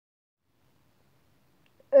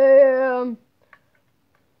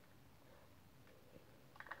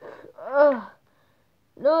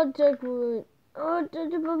No tech movement. Oh,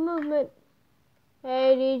 touchable movement.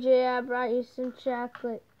 Hey DJ, I brought you some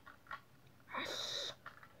chocolate.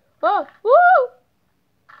 Oh, woo!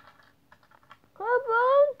 Come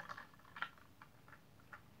on.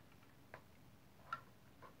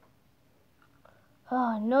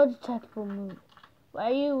 Oh, no detectable movement. What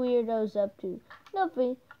are you weirdos up to?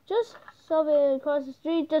 Nothing. Just something across the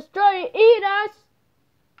street just trying to eat us.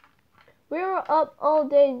 We were up all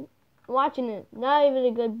day watching it. Not even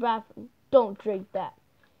a good bathroom. Don't drink that.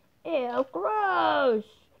 Ew, gross.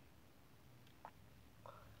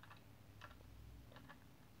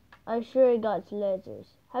 I'm sure he got lasers.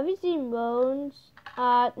 Have you seen Bones?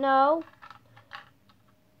 No.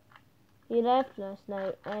 He left last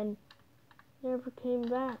night and never came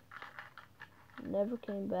back. Never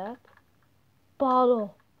came back.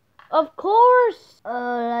 Bottle. Of course!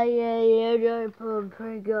 Oh, yeah, you're pulling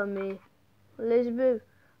prank on me. Elizabeth,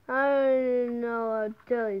 I don't know what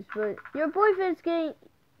to tell you, but your boyfriend's getting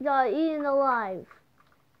eaten alive.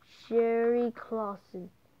 Sherry Clausen.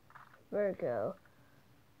 Virgo.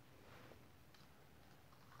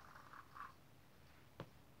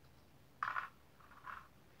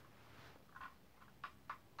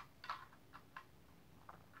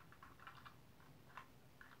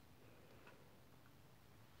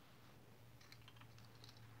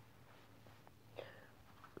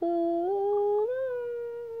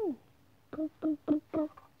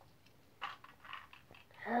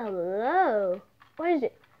 Hello. What is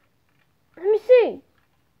it? Let me see.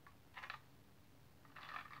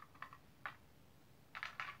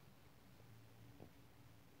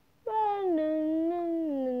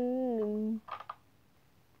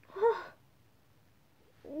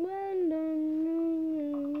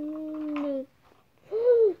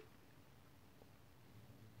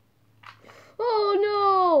 Oh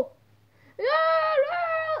no!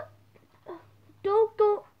 Don't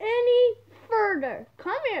go any further.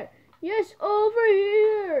 Come here. Yes, over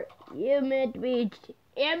here. You meant to be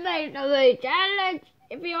challenged.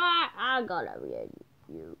 If you are, I'm gonna win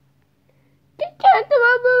you. Detective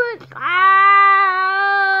movement.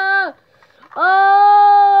 Ah!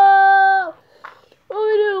 Oh! What do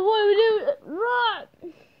we do? What do we do? Run!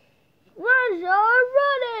 Run, Sean!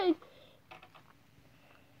 Running!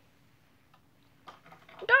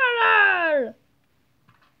 Donald!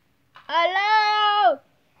 Hello!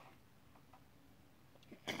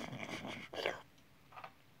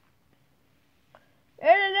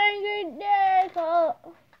 There's an angry dad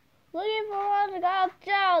looking for one to go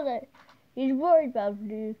Chowder. He's worried about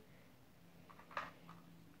you.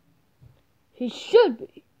 He should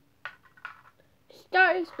be.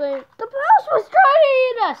 Start explaining. The boss was trying to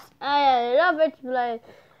eat us. I had enough explaining.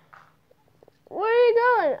 Where are you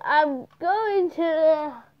going? I'm going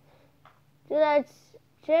to that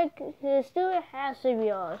check the student house of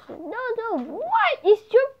yours. No, what is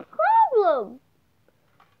your problem?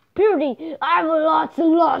 Purity, I have lots of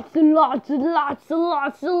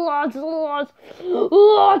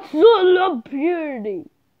purity.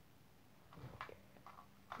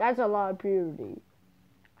 That's a lot of purity.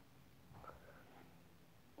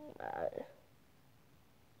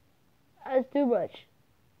 That's too much.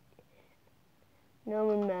 No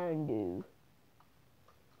one Mountain Dew.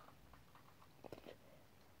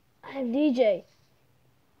 I'm DJ.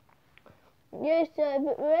 Yes,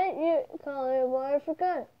 but you're calling water for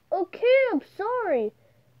God. Okay, I'm sorry.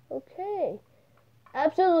 Okay.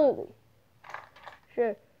 Absolutely.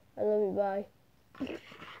 Sure. I love you, bye.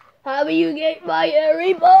 How about you get my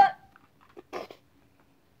hairy butt?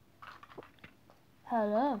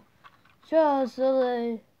 Hello. Sure,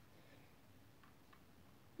 silly.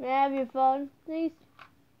 May I have your phone, please?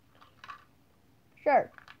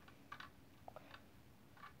 Sure.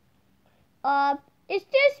 It's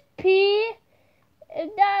just pee.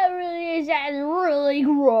 If that really is, that's really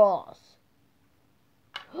gross.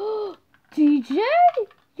 DJ?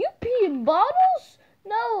 You pee in bottles?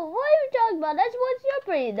 No, what are you talking about? That's what's your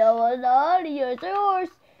pee. No, yours.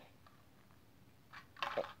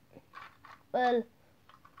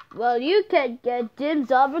 Well, you can't get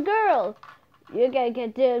dibs on a girl. You can't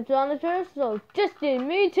get dibs on a girl, so just did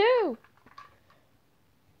me too.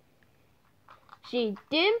 She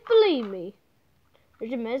didn't believe me.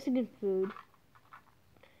 There's a Mexican food.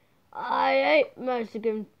 I ate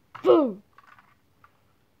Mexican food.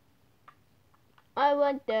 I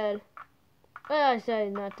went there, but I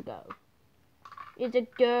decided not to go. It's a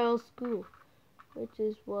girls' school, which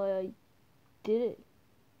is why I did it.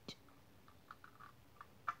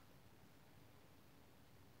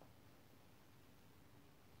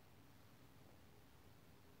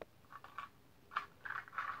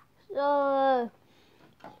 So,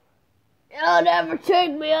 They'll never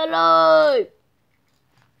take me alive.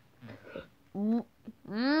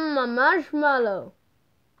 A marshmallow.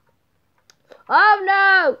 Oh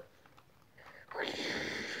no!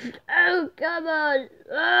 Oh, come on!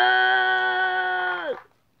 Ah!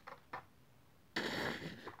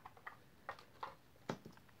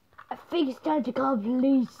 I think it's time to call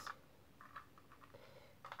police.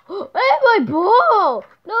 Hey, my ball!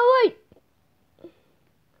 No, wait!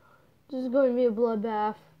 This is going to be a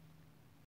bloodbath.